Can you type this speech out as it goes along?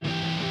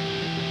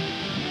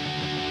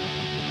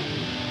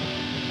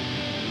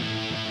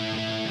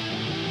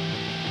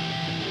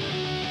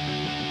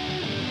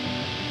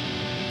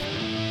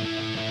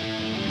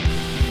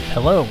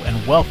Hello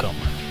and welcome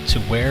to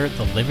Where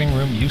the Living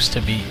Room Used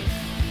to Be,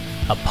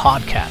 a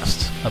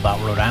podcast about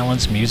Rhode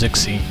Island's music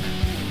scene.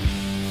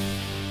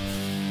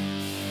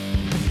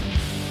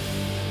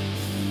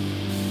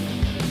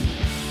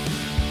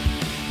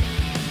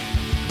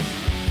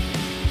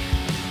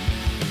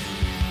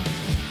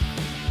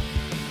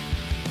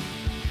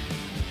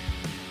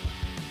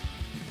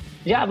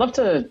 Yeah, I'd love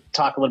to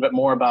talk a little bit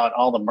more about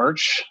all the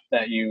merch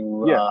that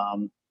you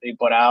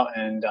put out,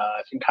 and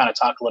if you can kind of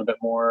talk a little bit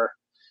more,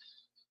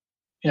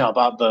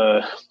 about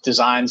the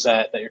designs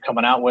that you're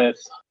coming out with,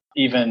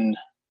 even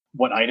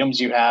what items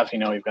you have.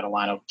 You've got a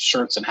line of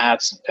shirts and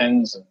hats and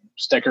pins and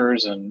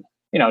stickers and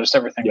just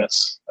everything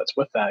that's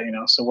with that.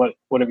 So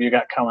what have you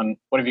got coming?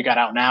 What have you got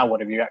out now? What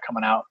have you got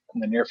coming out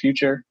in the near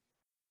future?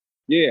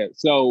 Yeah,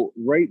 so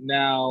right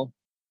now,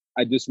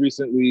 I just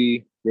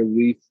recently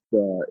released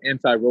the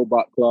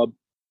Anti-Robot Club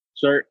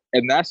shirt,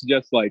 and that's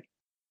just like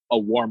a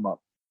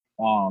warm-up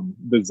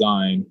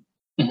design,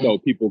 so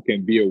people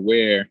can be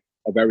aware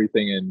of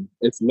everything. And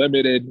it's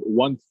limited.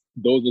 Once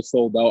those are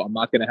sold out, I'm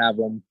not going to have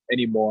them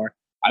anymore.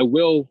 I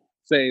will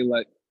say,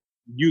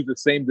 use the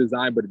same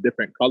design but a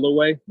different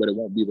colorway, but it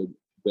won't be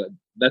the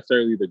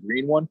necessarily the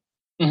green one.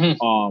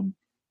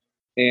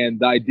 And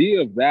the idea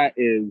of that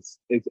is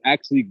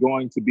actually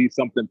going to be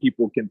something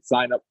people can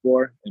sign up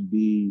for and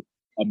be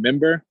a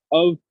member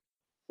of,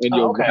 and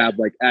you'll have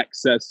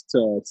access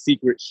to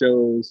secret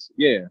shows.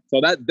 Yeah. So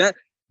that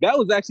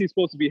was actually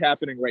supposed to be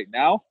happening right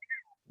now,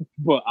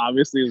 but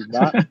obviously it's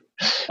not.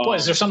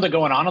 Is there something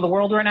going on in the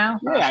world right now?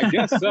 Yeah, I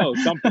guess so,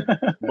 something.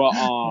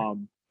 But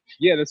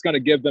that's gonna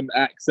give them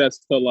access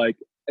to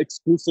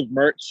exclusive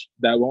merch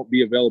that won't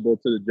be available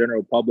to the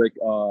general public.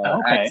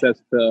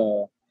 Access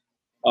to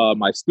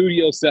my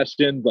studio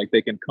sessions,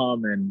 they can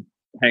come and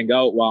hang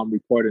out while I'm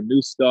recording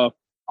new stuff.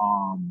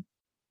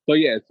 So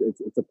yeah,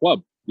 it's a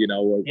club.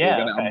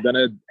 I'm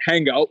gonna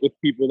hang out with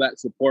people that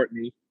support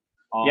me,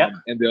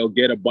 and they'll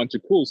get a bunch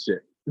of cool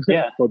shit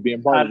for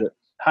being part of it.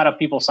 How do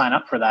people sign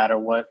up for that, or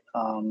what?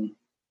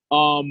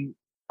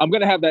 I'm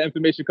gonna have that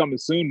information coming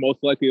soon. Most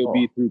likely it'll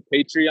be through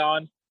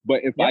Patreon,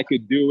 but if I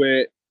could do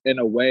it in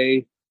a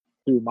way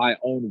through my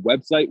own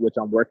website, which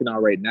I'm working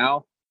on right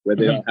now, where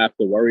they don't have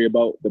to worry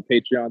about the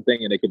Patreon thing,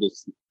 and they could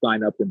just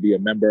sign up and be a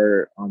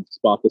member on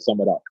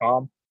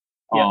SparkleSummer.com.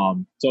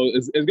 So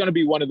it's gonna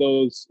be one of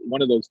those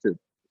two.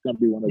 It's gonna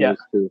be one of those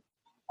two.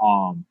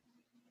 And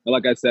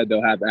like I said,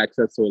 they'll have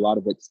access to a lot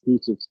of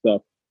exclusive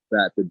stuff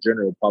that the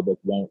general public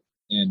won't.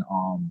 And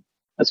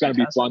it's gonna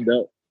be fun.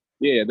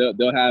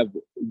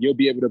 You'll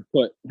be able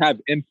to have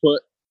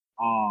input.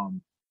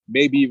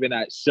 Maybe even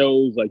at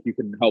shows, you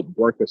can help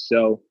work a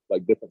show,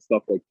 different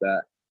stuff like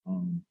that.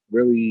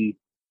 Really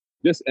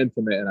just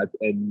intimate,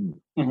 and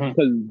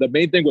because the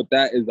main thing with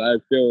that is I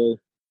feel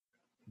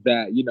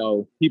that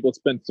people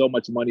spend so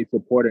much money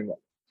supporting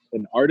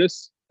an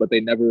artist, but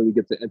they never really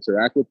get to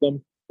interact with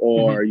them.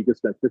 Or you could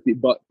spend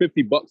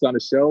 $50 on a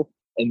show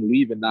and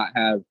leave and not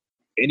have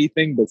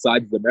anything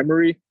besides the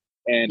memory.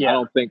 And I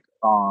don't think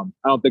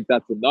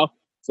that's enough.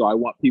 So I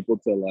want people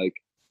to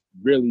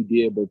really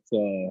be able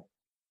to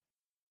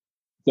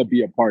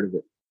be a part of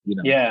it.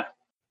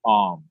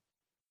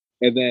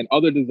 And then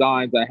other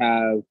designs I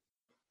have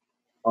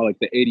are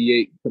the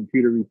 88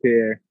 computer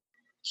repair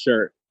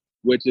shirt,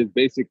 which is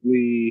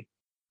basically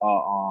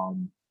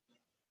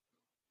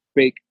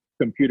fake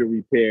computer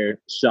repair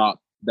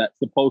shop that's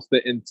supposed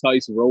to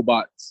entice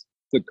robots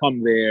to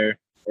come there,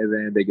 and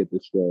then they get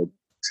destroyed.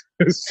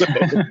 So,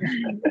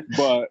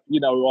 but we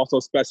also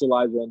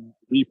specialize in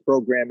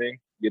reprogramming,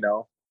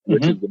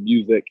 which is the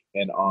music,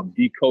 and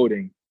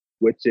decoding,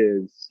 which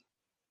is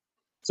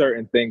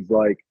certain things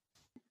like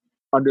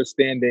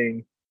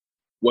understanding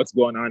what's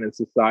going on in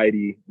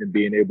society and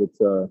being able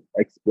to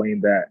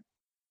explain that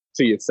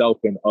to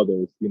yourself and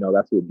others.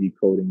 That's what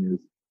decoding is.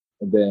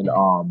 And then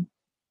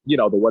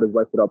the What is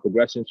Life Without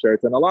Progression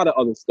shirts and a lot of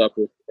other stuff.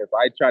 If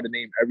I try to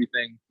name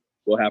everything,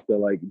 we'll have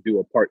to do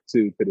a part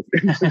 2 to this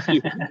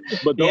interview.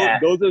 But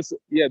those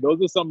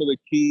are some of the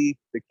key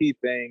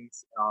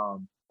things.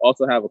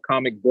 Also have a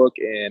comic book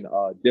and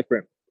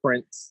different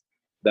prints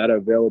that are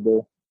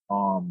available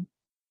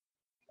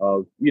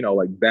of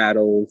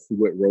battles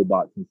with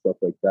robots and stuff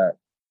like that.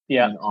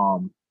 Yeah.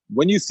 And,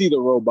 when you see the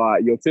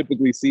robot, you'll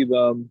typically see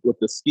them with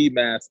the ski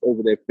mask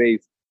over their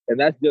face, and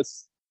that's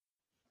just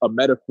a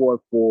metaphor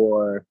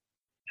for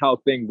how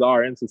things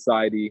are in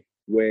society,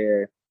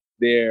 where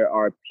there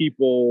are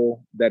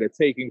people that are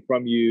taking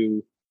from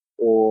you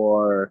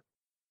or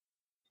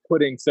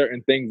putting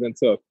certain things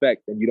into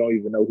effect, and you don't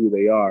even know who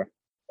they are.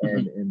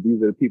 And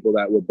these are the people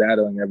that we're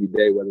battling every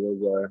day, whether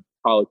those are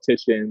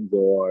politicians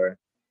or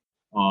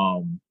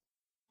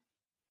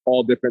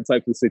all different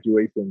types of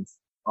situations.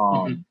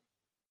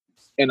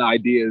 And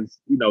ideas,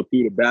 through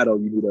the battle,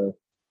 you need to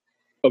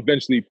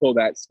eventually pull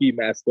that ski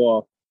mask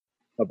off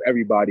of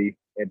everybody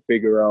and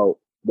figure out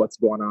what's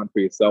going on for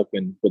yourself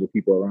and for the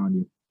people around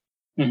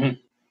you.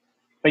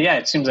 But yeah,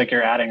 it seems like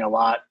you're adding a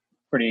lot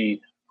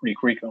pretty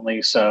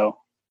frequently. So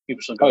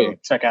people should go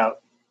check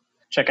out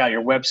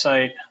your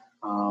website,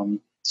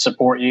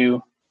 support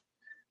you.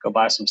 go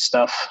buy some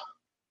stuff.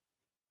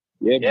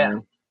 Yeah, Yeah.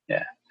 man.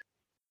 Yeah.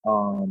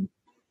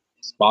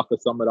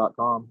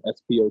 Spockasummer.com,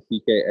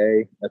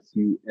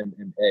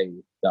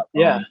 SPOCKASUMMA.com.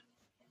 Yeah.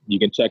 You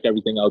can check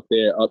everything out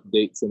there,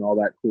 updates and all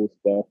that cool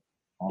stuff.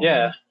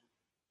 Yeah.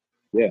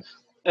 Yeah.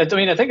 I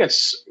mean, I think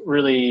it's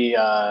really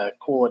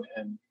cool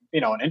and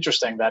and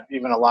interesting that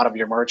even a lot of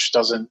your merch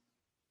doesn't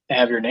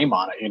have your name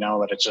on it,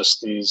 that it's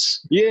just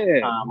these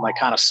like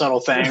kind of subtle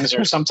things,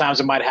 or sometimes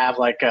it might have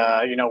like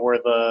where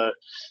the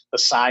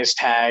size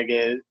tag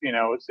is,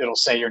 it'll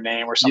say your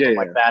name or something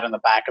like that in the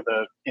back of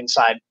the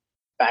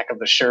back of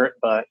the shirt.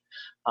 But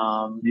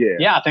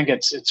I think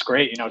it's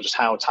great, just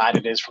how tied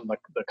it is from the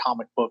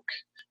comic book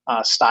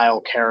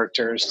style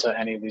characters to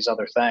any of these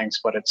other things.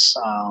 But it's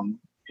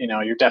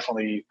you're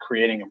definitely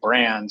creating a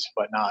brand,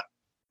 but not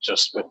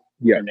just with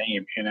your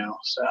name,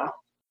 so.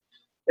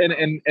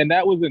 And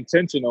that was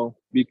intentional,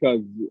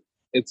 because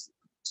it's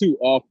too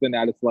often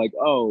that it's like,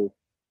 oh,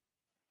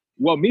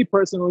 well, me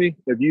personally,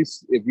 if you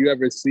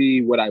ever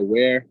see what I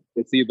wear,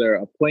 it's either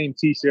a plain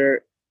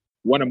t-shirt,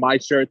 one of my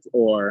shirts,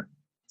 or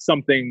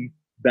something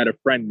that a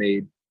friend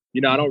made.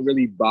 I don't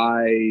really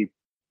buy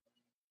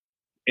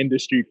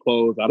industry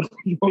clothes. I don't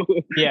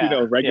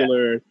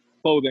regular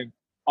clothing.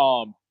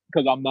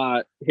 Because I'm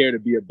not here to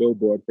be a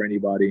billboard for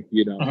anybody,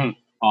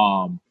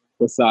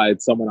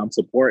 besides someone I'm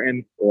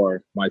supporting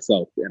or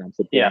myself, and I'm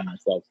supporting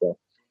myself. So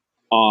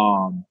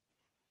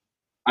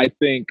I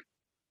think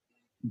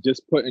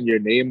just putting your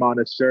name on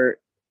a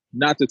shirt,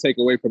 not to take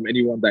away from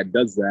anyone that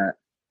does that,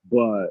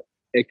 but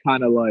it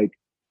kind of like,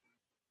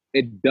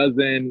 it's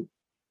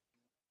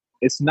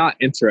not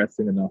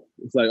interesting enough.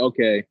 It's like,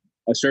 okay,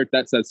 a shirt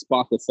that says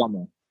Spock of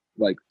Summer.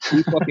 Like,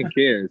 who fucking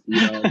cares?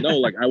 No,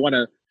 like, I want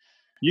to,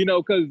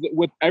 because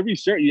with every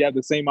shirt, you have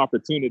the same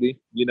opportunity,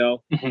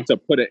 to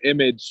put an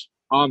image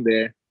on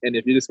there. And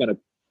if you're just going to,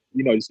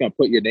 just going to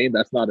put your name,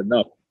 that's not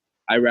enough.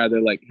 I'd rather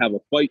like have a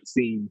fight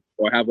scene,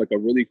 or have like a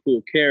really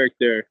cool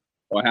character,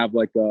 or have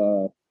like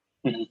a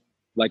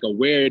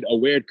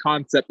weird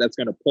concept that's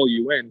going to pull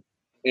you in.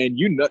 And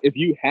if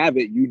you have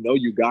it,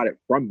 you got it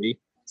from me.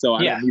 So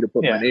I don't need to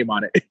put my name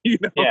on it.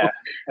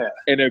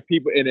 And if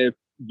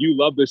you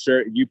love the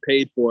shirt, you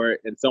paid for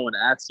it, and someone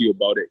asks you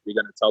about it, you're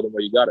gonna tell them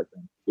where you got it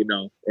from.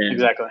 And,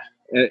 exactly.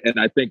 And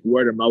I think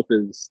word of mouth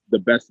is the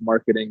best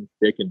marketing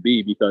there can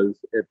be, because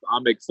if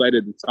I'm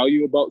excited to tell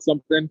you about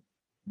something,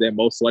 then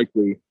most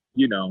likely,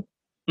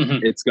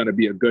 it's gonna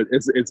be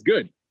it's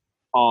good.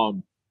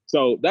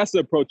 So that's the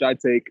approach I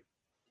take.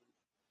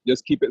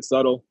 Just keep it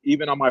subtle.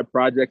 Even on my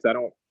projects, I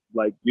don't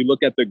like, you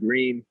look at the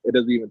green, it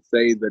doesn't even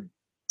say the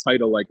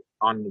title like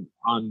on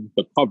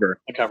the cover.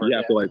 You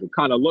have to like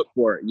kind of look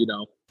for it,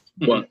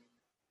 but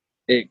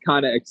it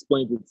kind of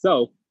explains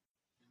itself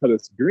because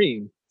it's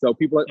green. So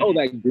people are like, oh,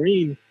 that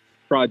green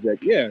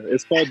project,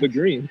 it's called The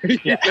Green.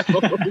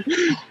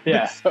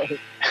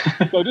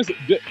 So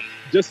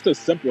just to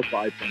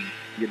simplify things,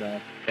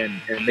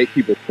 and make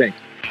people think.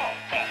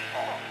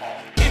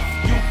 If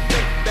you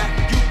think that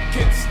you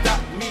can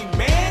stop me,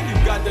 man, you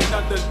got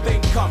another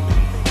thing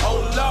coming. Oh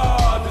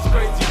Lord, this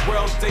crazy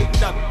world ain't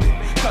nothing.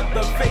 Cut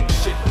the fake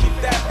shit, keep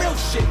that real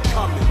shit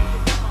coming.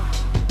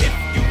 If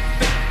you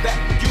think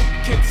that you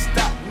can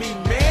stop me,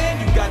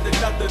 man, you got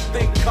another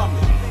thing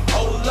coming.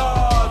 Oh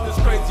Lord, this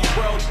crazy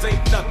world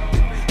ain't nothing.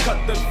 Cut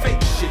the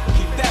fake shit,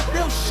 keep that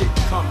real shit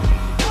coming.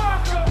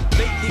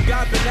 Lately,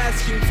 God been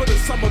asking for the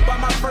summer by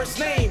my first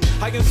name.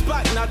 I am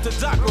Spock, not the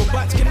doc.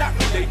 Robots cannot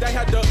relate. I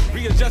had to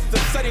readjust the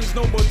settings,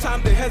 no more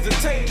time to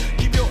hesitate.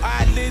 Keep your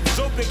eyelids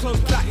open, close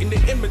plotting to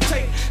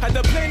imitate. Had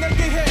the plane that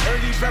get hit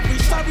early, very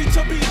sorry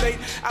to be late.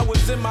 I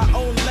was in my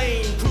own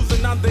lane,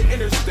 cruising on the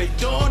interstate.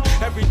 Doing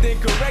everything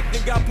correct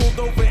and got pulled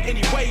over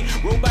anyway.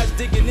 Robots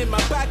digging in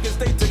my back as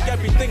they took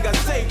everything I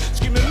say.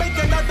 Screaming, make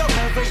another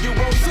move and you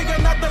won't see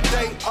another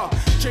day.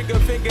 Trigger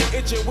finger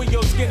itching with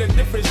your skin a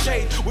different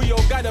shade. We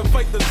all gotta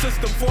fight the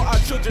system for our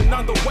children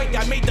on the way.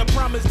 I made the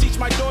promise, teach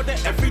my daughter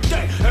every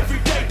day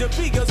to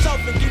be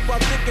yourself and keep on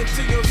thinking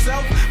to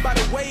yourself. By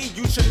the way,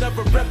 you should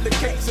never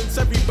replicate, since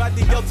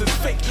everybody else is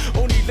fake.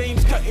 Only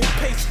lames cut and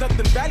paste,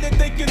 nothing valid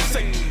they can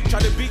say. Try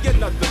to be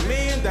another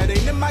man, that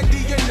ain't in my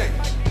DNA.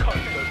 Cut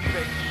the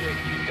fake shit,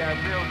 keep that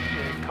real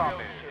shit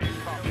coming.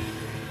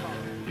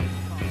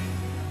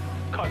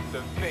 Cut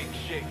the fake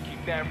shit,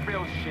 keep that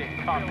real shit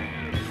coming.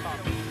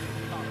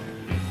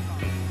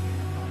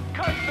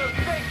 Cut the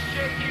fake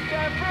shit, keep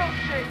that real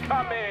shit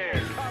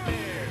coming.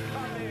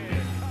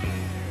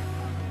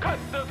 Cut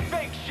the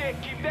fake shit,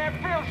 keep that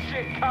real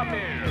shit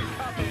coming.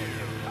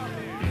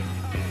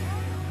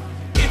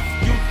 If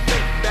you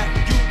think that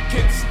you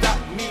can stop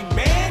me,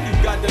 man, you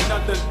got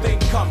another thing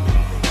coming.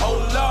 Oh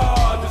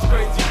Lord, this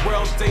crazy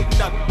world ain't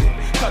nothing.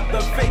 Cut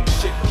the fake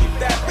shit, keep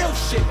that real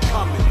shit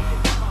coming.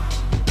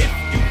 If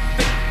you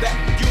think that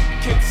you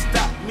can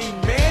stop me,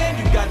 man,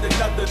 you got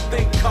another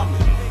thing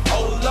coming.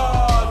 Oh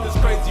Lord, this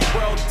crazy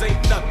world ain't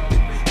nothing.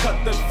 Cut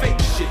the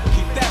fake shit,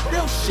 keep that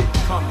real shit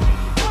coming.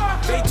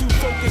 They too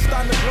focused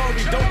on the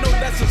glory, don't know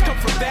lessons come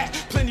from that.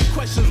 Plenty questions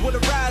questions will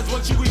arise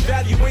once you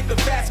evaluate the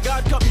facts.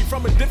 God cut me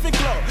from a different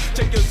cloth.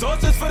 Check your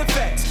sources for the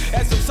facts.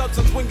 Add some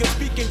substance when you're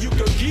speaking, you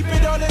can keep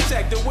it all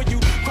intact. And when you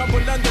crumble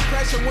under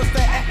pressure, once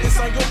the atlas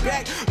on your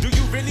back, do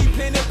you really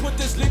plan to put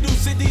this little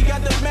city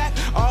on the map?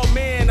 Oh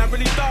man, I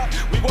really thought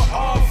we were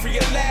all free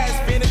at last.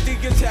 Vanity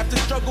is half the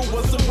struggle,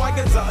 while some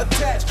wagons are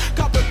attached.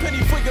 Cop a penny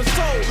for your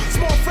soul,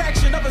 small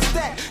fraction of a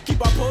stack.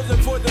 Keep on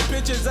posing for the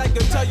bitches, I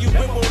can tell you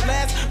it won't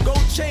last.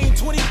 Gold chain,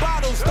 20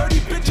 bottles, 30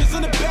 bitches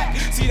in the back.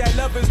 See that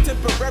love is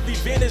temporary,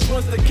 vanish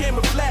once the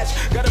camera flash.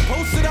 Gotta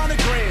post it on the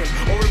gram,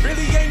 or it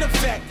really ain't a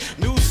fact.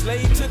 New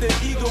slave to the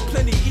ego,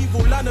 plenty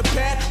evil on the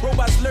pad.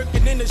 Robots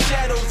lurking in the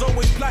shadows,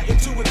 always plotting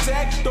to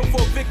attack. Don't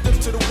fall victims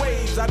to the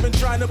waves, I've been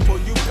trying to pull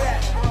you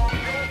back.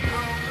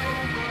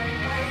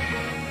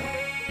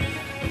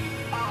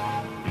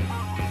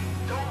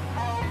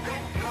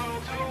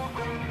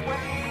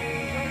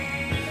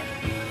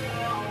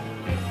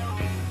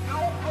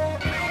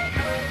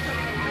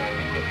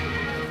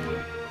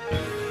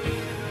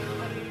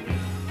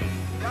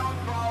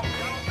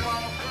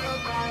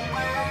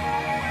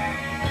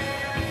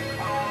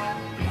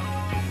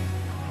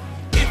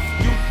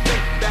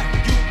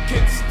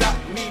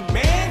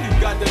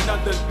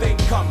 Another thing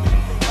coming.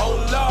 Oh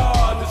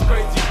Lord, this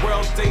crazy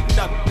world ain't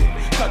nothing.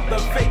 Cut the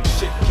fake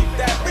shit, keep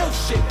that real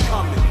shit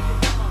coming.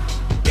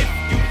 If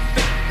you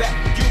think that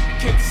you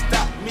can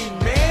stop me,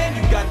 man,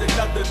 you got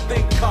another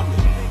thing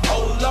coming.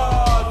 Oh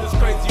Lord, this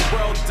crazy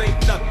world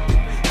ain't nothing.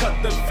 Cut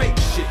the fake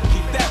shit,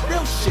 keep that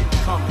real shit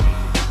coming.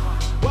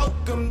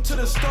 Welcome to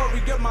the story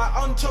of my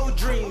untold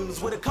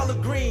dreams, where the color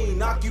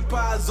green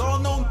occupies all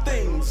known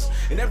things,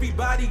 and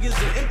everybody is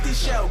an empty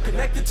shell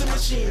connected to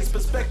machines.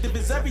 Perspective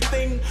is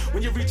everything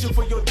when you're reaching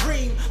for your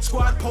dream.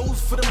 Squad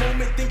pose for the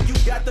moment, think you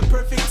got the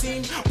perfect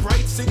team.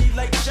 Bright city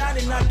light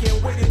shining, I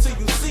can't wait until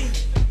you see.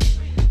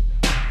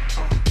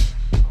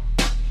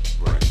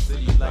 Bright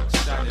city light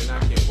shining, I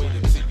can't